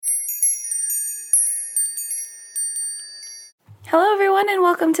Hello, everyone, and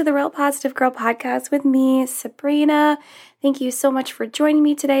welcome to the Real Positive Girl podcast with me, Sabrina. Thank you so much for joining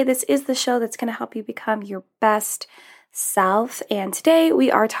me today. This is the show that's going to help you become your best self. And today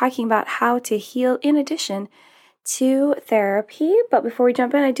we are talking about how to heal in addition to therapy. But before we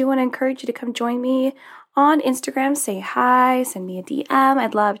jump in, I do want to encourage you to come join me on Instagram. Say hi, send me a DM.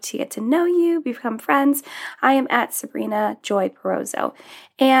 I'd love to get to know you, become friends. I am at Sabrina Joy Perozzo.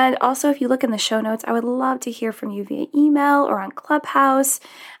 And also, if you look in the show notes, I would love to hear from you via email or on Clubhouse.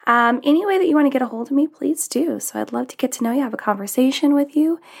 Any way that you want to get a hold of me, please do. So I'd love to get to know you, have a conversation with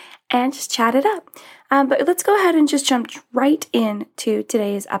you, and just chat it up. But let's go ahead and just jump right into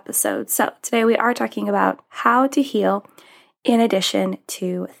today's episode. So today we are talking about how to heal in addition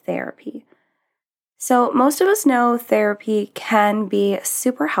to therapy. So most of us know therapy can be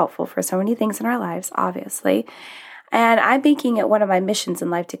super helpful for so many things in our lives, obviously. And I'm making it one of my missions in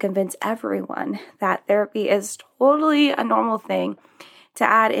life to convince everyone that therapy is totally a normal thing to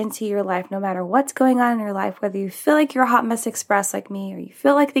add into your life, no matter what's going on in your life, whether you feel like you're a hot mess express like me, or you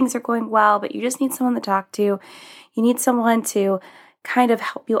feel like things are going well, but you just need someone to talk to. You need someone to kind of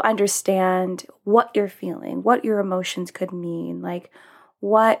help you understand what you're feeling, what your emotions could mean, like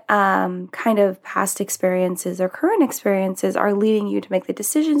what kind of past experiences or current experiences are leading you to make the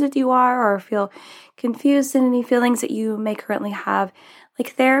decisions that you are or feel confused in any feelings that you may currently have.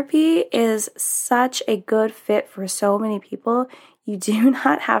 Like, therapy is such a good fit for so many people. You do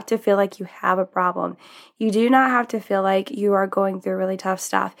not have to feel like you have a problem. You do not have to feel like you are going through really tough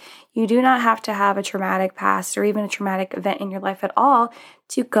stuff. You do not have to have a traumatic past or even a traumatic event in your life at all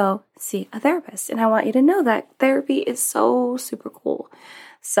to go see a therapist. And I want you to know that therapy is so super cool.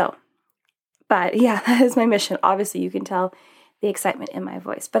 But that is my mission. Obviously, you can tell the excitement in my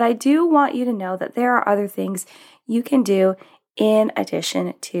voice. But I do want you to know that there are other things you can do in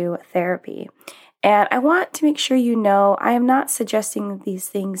addition to therapy. And I want to make sure you know I am not suggesting these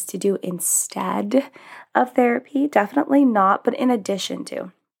things to do instead of therapy. Definitely not, but in addition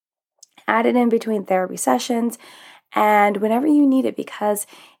to. Add it in between therapy sessions and whenever you need it, because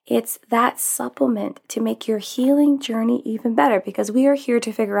it's that supplement to make your healing journey even better, because we are here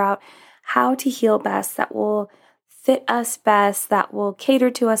to figure out how to heal best, that will fit us best, that will cater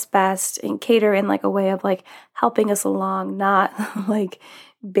to us best, and cater in like a way of like helping us along, not like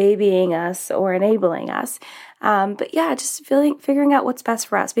babying us or enabling us. Just figuring out what's best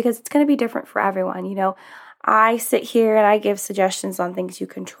for us, because it's going to be different for everyone. You know, I sit here and I give suggestions on things you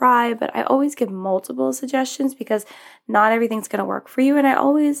can try, but I always give multiple suggestions because not everything's going to work for you. And I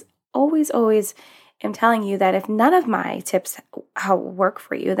always am telling you that if none of my tips work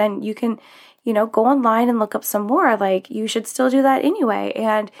for you, then you can, go online and look up some more. Like, you should still do that anyway.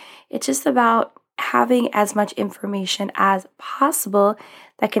 And it's just about having as much information as possible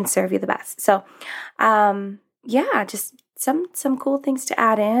that can serve you the best. So, just some cool things to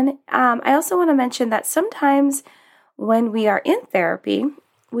add in. I also want to mention that sometimes when we are in therapy,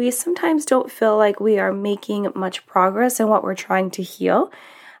 we sometimes don't feel like we are making much progress in what we're trying to heal.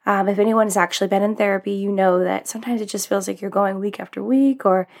 If anyone has actually been in therapy, you know that sometimes it just feels like you're going week after week,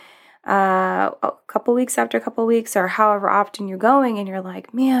 or a couple weeks after a couple weeks, or however often you're going, and you're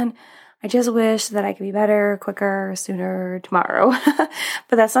like, man, I just wish that I could be better, quicker, sooner, tomorrow.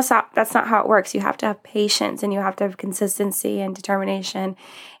 But that's not how it works. You have to have patience, and you have to have consistency and determination,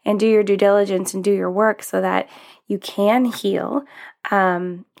 and do your due diligence and do your work so that you can heal.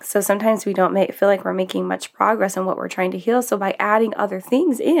 So sometimes we don't feel like we're making much progress in what we're trying to heal. So by adding other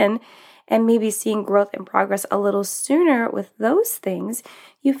things in and maybe seeing growth and progress a little sooner with those things,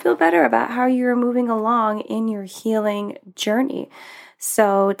 you feel better about how you're moving along in your healing journey.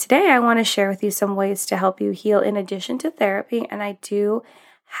 So today I want to share with you some ways to help you heal in addition to therapy. And I do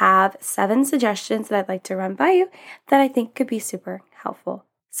have 7 suggestions that I'd like to run by you that I think could be super helpful.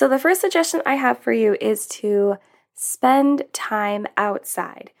 So the first suggestion I have for you is to spend time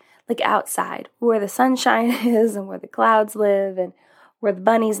outside, where the sunshine is and where the clouds live and where the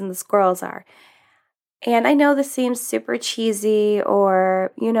bunnies and the squirrels are. And I know this seems super cheesy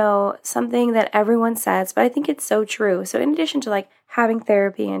or, something that everyone says, but I think it's so true. So in addition to like having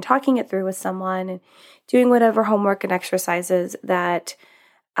therapy and talking it through with someone and doing whatever homework and exercises that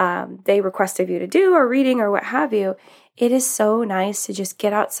they request of you to do, or reading or what have you, it is so nice to just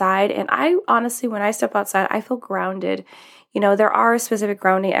get outside. And I honestly, when I step outside, I feel grounded. There are specific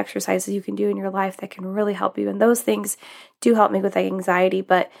grounding exercises you can do in your life that can really help you. And those things do help me with anxiety,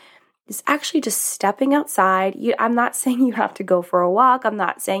 but it's actually just stepping outside. I'm not saying you have to go for a walk. I'm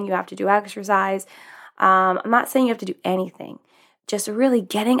not saying you have to do exercise. I'm not saying you have to do anything. Just really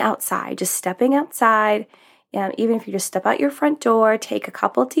getting outside, just stepping outside. Even if you just step out your front door, take a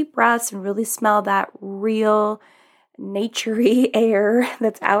couple deep breaths and really smell that real naturey air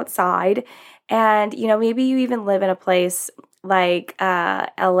that's outside. And, maybe you even live in a place like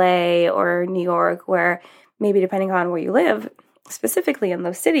LA or New York, where maybe depending on where you live, specifically in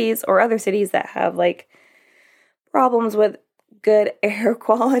those cities or other cities that have like problems with good air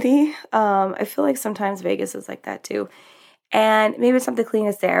quality. I feel like sometimes Vegas is like that too. And maybe it's not the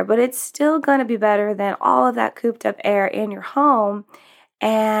cleanest there, but it's still going to be better than all of that cooped up air in your home.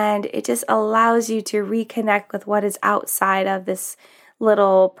 And it just allows you to reconnect with what is outside of this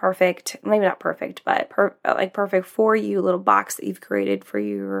little perfect, maybe not perfect, but perfect for you little box that you've created for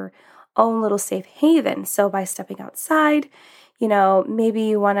your own little safe haven. So by stepping outside, maybe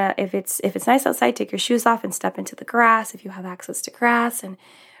you want to, if it's nice outside, take your shoes off and step into the grass if you have access to grass, and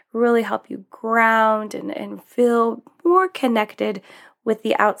really help you ground and feel more connected with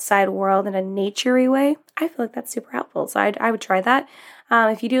the outside world in a naturey way. I feel like that's super helpful. So I would try that.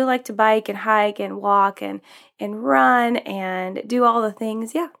 If you do like to bike and hike and walk and run and do all the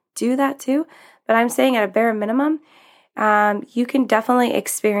things, yeah, do that too. But I'm saying at a bare minimum, you can definitely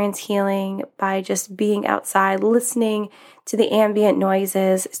experience healing by just being outside, listening to the ambient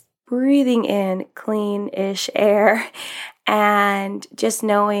noises, breathing in clean-ish air, and just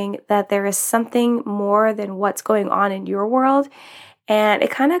knowing that there is something more than what's going on in your world. And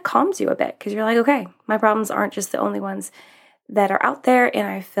it kind of calms you a bit because you're like, okay, my problems aren't just the only ones that are out there. And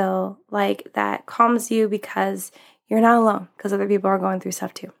I feel like that calms you because you're not alone, because other people are going through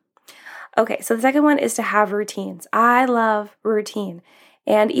stuff too. Okay, so the second one is to have routines. I love routine.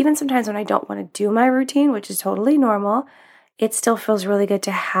 And even sometimes when I don't want to do my routine, which is totally normal, it still feels really good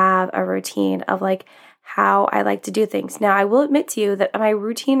to have a routine of like how I like to do things. Now, I will admit to you that my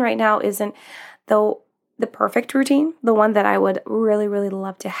routine right now isn't the perfect routine, the one that I would really, really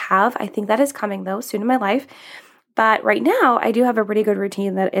love to have. I think that is coming though soon in my life. But right now, I do have a pretty good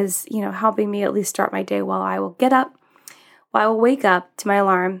routine that is, helping me at least start my day while I will wake up to my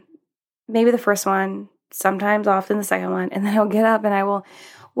alarm, maybe the first one, sometimes often the second one, and then I'll get up and I will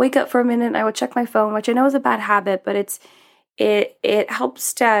wake up for a minute and I will check my phone, which I know is a bad habit, but it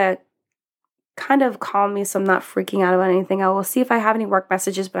helps to kind of calm me so I'm not freaking out about anything. I will see if I have any work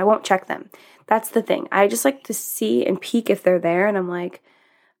messages, but I won't check them. That's the thing. I just like to see and peek if they're there, and I'm like,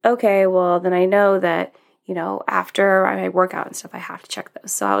 okay, well, then I know that, after my workout and stuff, I have to check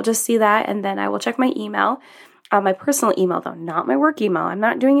those. So I'll just see that, and then I will check my email, my personal email though, not my work email. I'm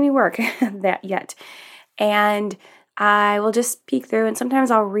not doing any work that yet. And I will just peek through, and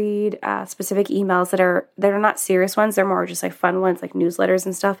sometimes I'll read specific emails that are not serious ones. They're more just like fun ones, like newsletters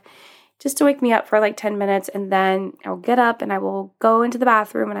and stuff, just to wake me up for like 10 minutes. And then I'll get up and I will go into the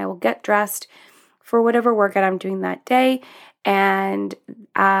bathroom and I will get dressed for whatever workout I'm doing that day. And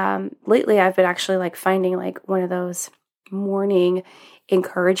lately I've been actually like finding like one of those morning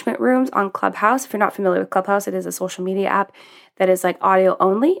encouragement rooms on Clubhouse. If you're not familiar with Clubhouse, it is a social media app that is like audio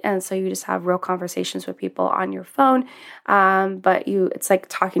only. And so you just have real conversations with people on your phone. But it's like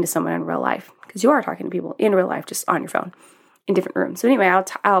talking to someone in real life, because you are talking to people in real life, just on your phone in different rooms. So anyway,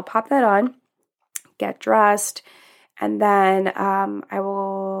 I'll pop that on, get dressed, and then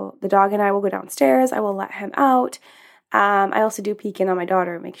the dog and I will go downstairs. I will let him out. I also do peek in on my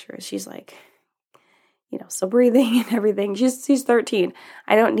daughter and make sure she's like, still breathing and everything. She's 13.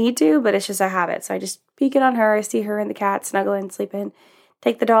 I don't need to, but it's just a habit. So I just peek in on her. I see her and the cat snuggling, sleeping.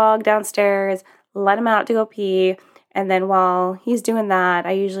 Take the dog downstairs, let him out to go pee. And then while he's doing that,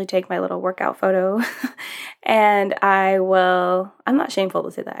 I usually take my little workout photo and I'm not shameful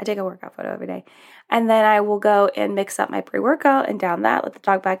to say that. I take a workout photo every day. And then I will go and mix up my pre-workout and down that, let the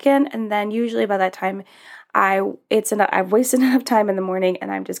dog back in. And then usually by that time, I've wasted enough time in the morning, and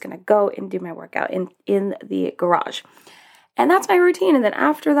I'm just going to go and do my workout in the garage. And that's my routine. And then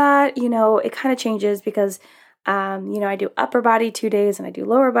after that, it kind of changes because, I do upper body 2 days and I do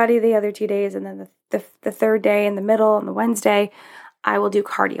lower body the other 2 days. And then the third day in the middle, on the Wednesday, I will do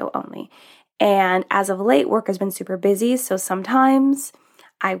cardio only. And as of late, work has been super busy. So sometimes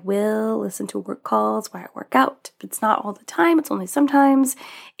I will listen to work calls while I work out. It's not all the time. It's only sometimes.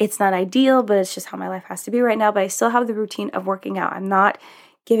 It's not ideal, but it's just how my life has to be right now. But I still have the routine of working out. I'm not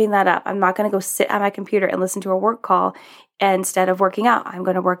giving that up. I'm not going to go sit at my computer and listen to a work call instead of working out. I'm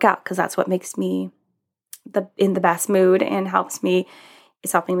going to work out because that's what makes me in the best mood and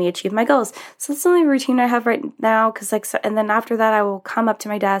it's helping me achieve my goals. So that's the only routine I have right now. And then after that, I will come up to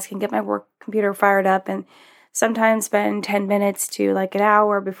my desk and get my work computer fired up and sometimes spend 10 minutes to like an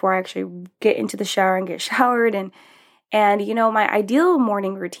hour before I actually get into the shower and get showered. And my ideal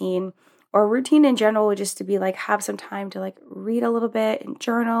morning routine or routine in general would just to be like, have some time to like read a little bit and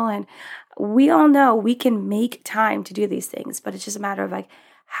journal. And we all know we can make time to do these things, but it's just a matter of like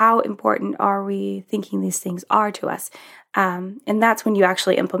how important are we thinking these things are to us? And that's when you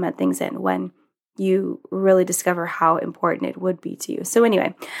actually implement things in, when you really discover how important it would be to you. So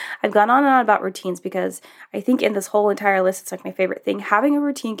anyway, I've gone on and on about routines because I think in this whole entire list, it's like my favorite thing. Having a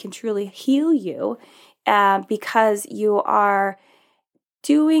routine can truly heal you because you are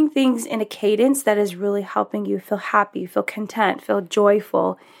doing things in a cadence that is really helping you feel happy, feel content, feel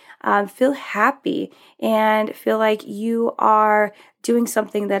joyful, feel happy, and feel like you are doing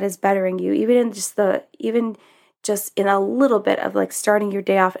something that is bettering you, even just in a little bit of like starting your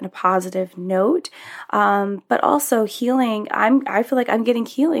day off in a positive note, but also healing. I feel like I'm getting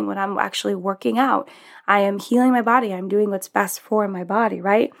healing when I'm actually working out. I am healing my body. I'm doing what's best for my body,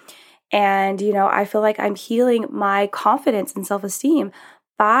 right? And, I feel like I'm healing my confidence and self-esteem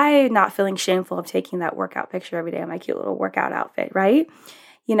by not feeling shameful of taking that workout picture every day in my cute little workout outfit, right?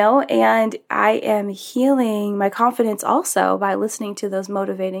 And I am healing my confidence also by listening to those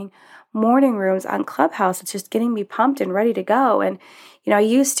motivating morning rooms on Clubhouse. It's just getting me pumped and ready to go. And, I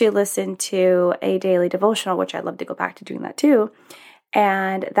used to listen to a daily devotional, which I'd love to go back to doing that too.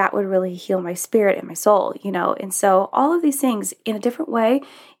 And that would really heal my spirit and my soul, And so all of these things in a different way,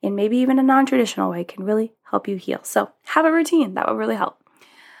 and maybe even a non-traditional way, can really help you heal. So have a routine. That would really help.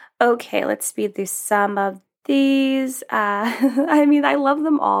 Okay, let's speed through some of these. I love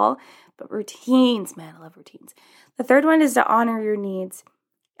them all, but routines, man, I love routines. The third one is to honor your needs.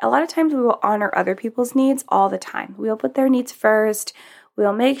 A lot of times we will honor other people's needs all the time. We will put their needs first. We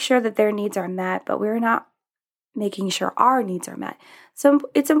will make sure that their needs are met, but we're not making sure our needs are met. So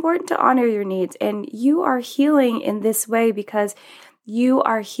it's important to honor your needs, and you are healing in this way because you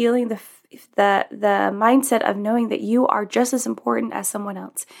are healing the mindset of knowing that you are just as important as someone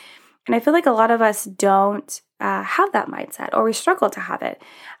else. And I feel like a lot of us don't have that mindset, or we struggle to have it,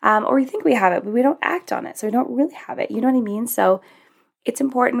 or we think we have it, but we don't act on it. So we don't really have it. You know what I mean? So it's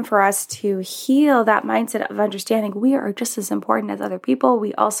important for us to heal that mindset of understanding we are just as important as other people.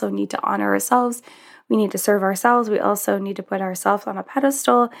 We also need to honor ourselves. We need to serve ourselves. We also need to put ourselves on a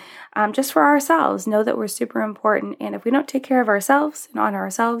pedestal just for ourselves. Know that we're super important. And if we don't take care of ourselves and honor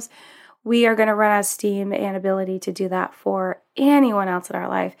ourselves, we are going to run out of steam and ability to do that for anyone else in our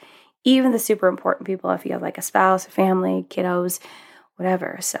life, even the super important people, if you have like a spouse, a family, kiddos,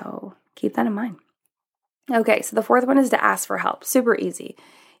 whatever. So keep that in mind. Okay, so the fourth one is to ask for help. Super easy.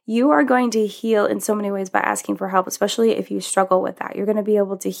 You are going to heal in so many ways by asking for help, especially if you struggle with that. You're going to be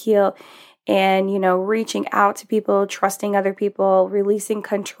able to heal and, reaching out to people, trusting other people, releasing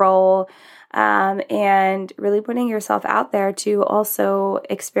control, and really putting yourself out there to also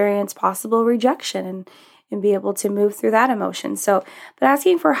experience possible rejection and be able to move through that emotion. So, but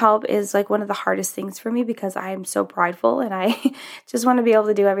asking for help is like one of the hardest things for me because I am so prideful and I just want to be able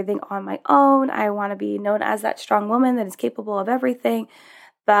to do everything on my own. I want to be known as that strong woman that is capable of everything.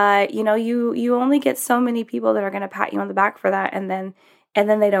 But, you only get so many people that are going to pat you on the back for that, and then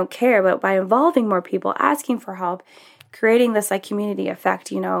they don't care. But by involving more people, asking for help, creating this like community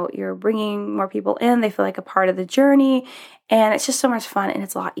effect, you're bringing more people in, they feel like a part of the journey, and it's just so much fun, and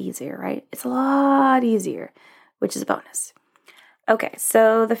it's a lot easier, right? It's a lot easier, which is a bonus. Okay,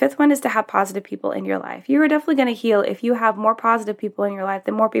 so the fifth one is to have positive people in your life. You are definitely going to heal if you have more positive people in your life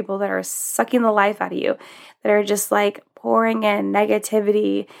than more people that are sucking the life out of you, that are just like pouring in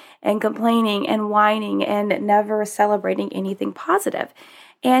negativity and complaining and whining and never celebrating anything positive.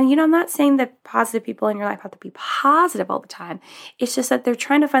 And, I'm not saying that positive people in your life have to be positive all the time. It's just that they're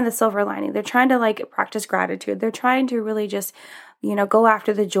trying to find the silver lining. They're trying to like practice gratitude. They're trying to really just, go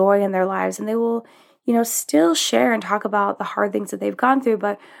after the joy in their lives. And they will, still share and talk about the hard things that they've gone through,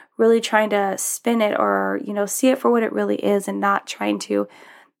 but really trying to spin it or, see it for what it really is and not trying to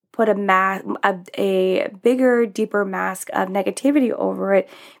put a bigger, deeper mask of negativity over it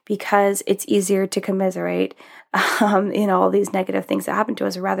because it's easier to commiserate, all these negative things that happen to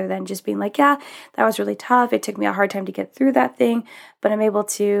us rather than just being like, yeah, that was really tough. It took me a hard time to get through that thing, but I'm able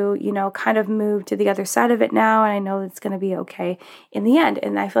to, kind of move to the other side of it now. And I know it's going to be okay in the end.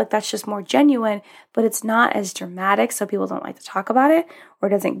 And I feel like that's just more genuine, but it's not as dramatic. So people don't like to talk about it or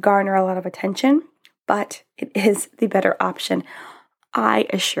it doesn't garner a lot of attention, but it is the better option, I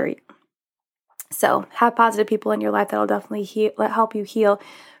assure you. So have positive people in your life that will definitely help you heal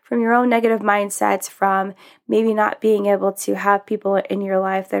from your own negative mindsets, from maybe not being able to have people in your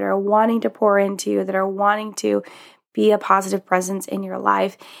life that are wanting to pour into you, that are wanting to be a positive presence in your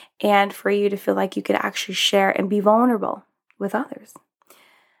life, and for you to feel like you could actually share and be vulnerable with others.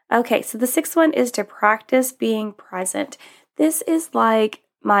 Okay, so the sixth one is to practice being present. This is like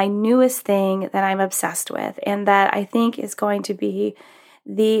my newest thing that I'm obsessed with and that I think is going to be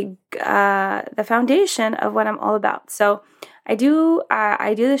the foundation of what I'm all about. So I do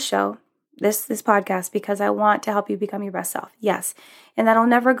this show, this podcast, because I want to help you become your best self. Yes, and that'll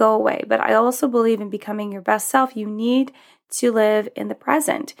never go away. But I also believe in becoming your best self. You need to live in the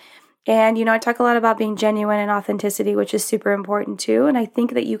present. And, I talk a lot about being genuine and authenticity, which is super important too. And I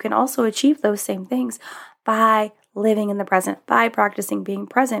think that you can also achieve those same things by living in the present, by practicing being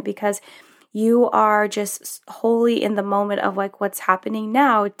present, because you are just wholly in the moment of like what's happening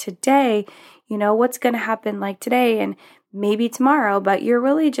now, today, what's going to happen like today and maybe tomorrow, but you're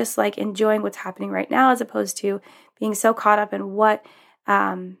really just like enjoying what's happening right now, as opposed to being so caught up in what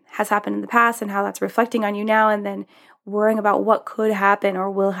has happened in the past and how that's reflecting on you now, and then worrying about what could happen or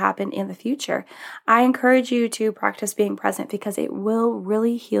will happen in the future. I encourage you to practice being present, because it will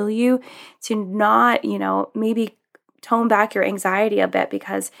really heal you to not, maybe tone back your anxiety a bit,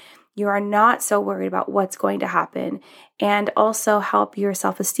 because you are not so worried about what's going to happen, and also help your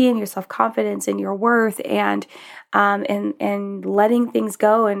self-esteem, your self-confidence, and your worth, and letting things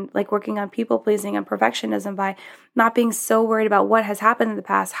go, and like working on people pleasing and perfectionism by not being so worried about what has happened in the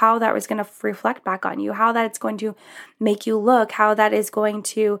past, how that was going to reflect back on you, how that it's going to make you look, how that is going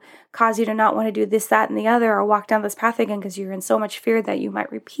to cause you to not want to do this, that, and the other, or walk down this path again because you're in so much fear that you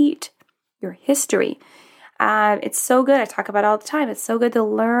might repeat your history. It's so good. I talk about it all the time. It's so good to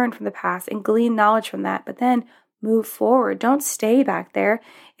learn from the past and glean knowledge from that, but then move forward. Don't stay back there.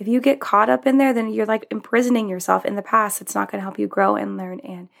 If you get caught up in there, then you're like imprisoning yourself in the past. It's not going to help you grow and learn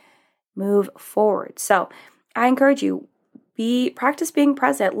and move forward. So I encourage you, practice being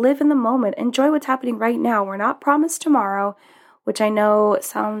present, live in the moment, enjoy what's happening right now. We're not promised tomorrow, which I know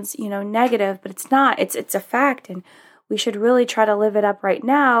sounds, negative, but it's not. It's a fact, and we should really try to live it up right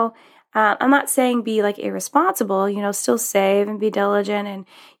now. I'm not saying be like irresponsible, still save and be diligent, and,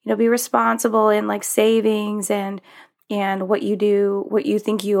 be responsible in like savings and what you do, what you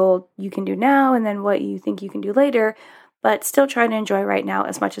think you can do now, and then what you think you can do later, but still try to enjoy right now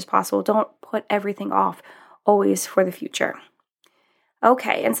as much as possible. Don't put everything off always for the future.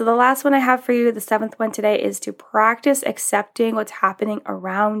 Okay, and so the last one I have for you, the 7th one today, is to practice accepting what's happening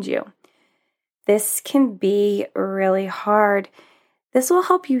around you. This can be really hard. This will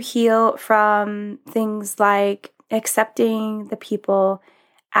help you heal from things like accepting the people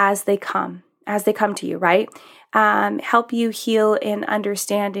as they come to you, right? Help you heal in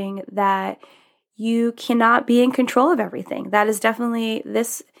understanding that you cannot be in control of everything. That is definitely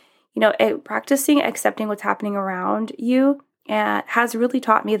this, practicing accepting what's happening around you has really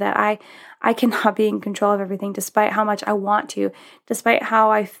taught me that I cannot be in control of everything, despite how much I want to, despite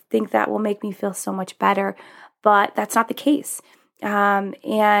how I think that will make me feel so much better. But that's not the case.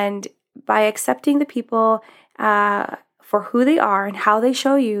 And by accepting the people for who they are and how they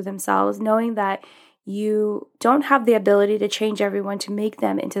show you themselves, knowing that you don't have the ability to change everyone to make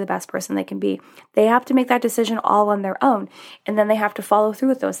them into the best person they can be. They have to make that decision all on their own, and then they have to follow through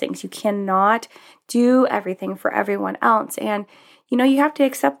with those things. You cannot do everything for everyone else. And, you have to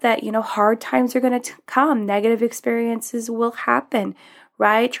accept that, hard times are going to come. Negative experiences will happen,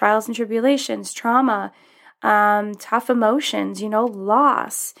 right? Trials and tribulations, trauma, tough emotions,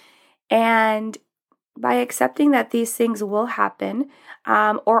 loss. And by accepting that these things will happen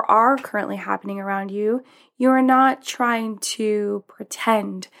or are currently happening around you, you are not trying to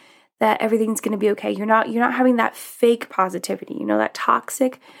pretend that everything's going to be okay. You're not having that fake positivity, that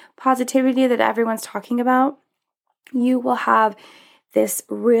toxic positivity that everyone's talking about. You will have this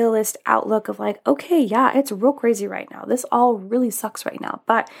realist outlook of like, okay, yeah, it's real crazy right now. This all really sucks right now,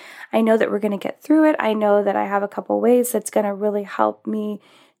 but I know that we're going to get through it. I know that I have a couple ways that's going to really help me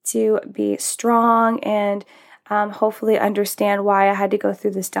to be strong and hopefully understand why I had to go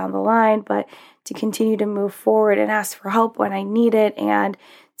through this down the line, but to continue to move forward and ask for help when I need it, and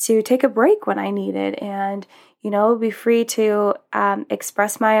to take a break when I need it, and be free to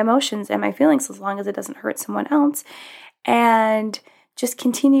express my emotions and my feelings as long as it doesn't hurt someone else, and just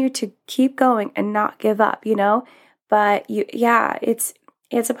continue to keep going and not give up, But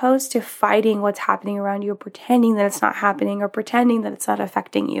it's opposed to fighting what's happening around you, or pretending that it's not happening, or pretending that it's not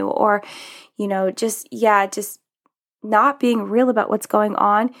affecting you, or, just not being real about what's going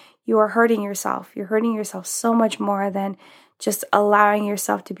on. You are hurting yourself. You're hurting yourself so much more than just allowing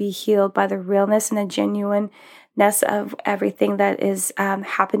yourself to be healed by the realness and the genuineness of everything that is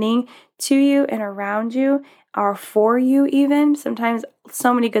happening to you and around you, or for you even. Sometimes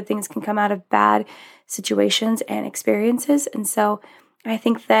so many good things can come out of bad situations and experiences. And so I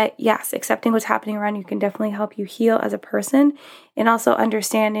think that, yes, accepting what's happening around you can definitely help you heal as a person, and also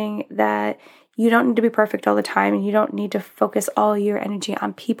understanding that you don't need to be perfect all the time, and you don't need to focus all your energy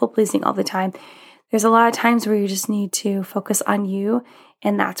on people pleasing all the time. there's a lot of times where you just need to focus on you,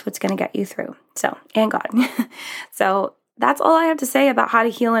 and that's what's going to get you through. So, and God. So that's all I have to say about how to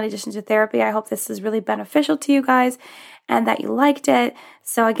heal in addition to therapy. I hope this is really beneficial to you guys and that you liked it.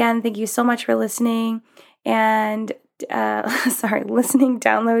 So again, thank you so much for listening and listening,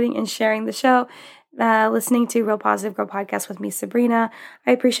 downloading, and sharing the show. Listening to Real Positive Girl podcast with me, Sabrina.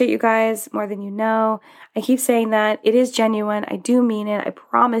 I appreciate you guys more than you know. I keep saying that. It is genuine. I do mean it. I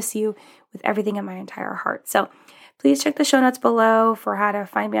promise you with everything in my entire heart. So please check the show notes below for how to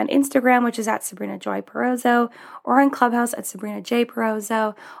find me on Instagram, which is at Sabrina Joy Perozzo, or on Clubhouse at Sabrina J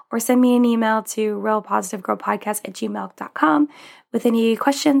Perozzo, or send me an email to realpositivegirlpodcast@gmail.com with any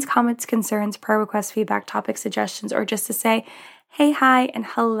questions, comments, concerns, prayer requests, feedback, topic suggestions, or just to say hey, hi, and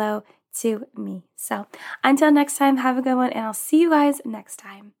hello to me. So until next time, have a good one, and I'll see you guys next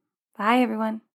time. Bye, everyone.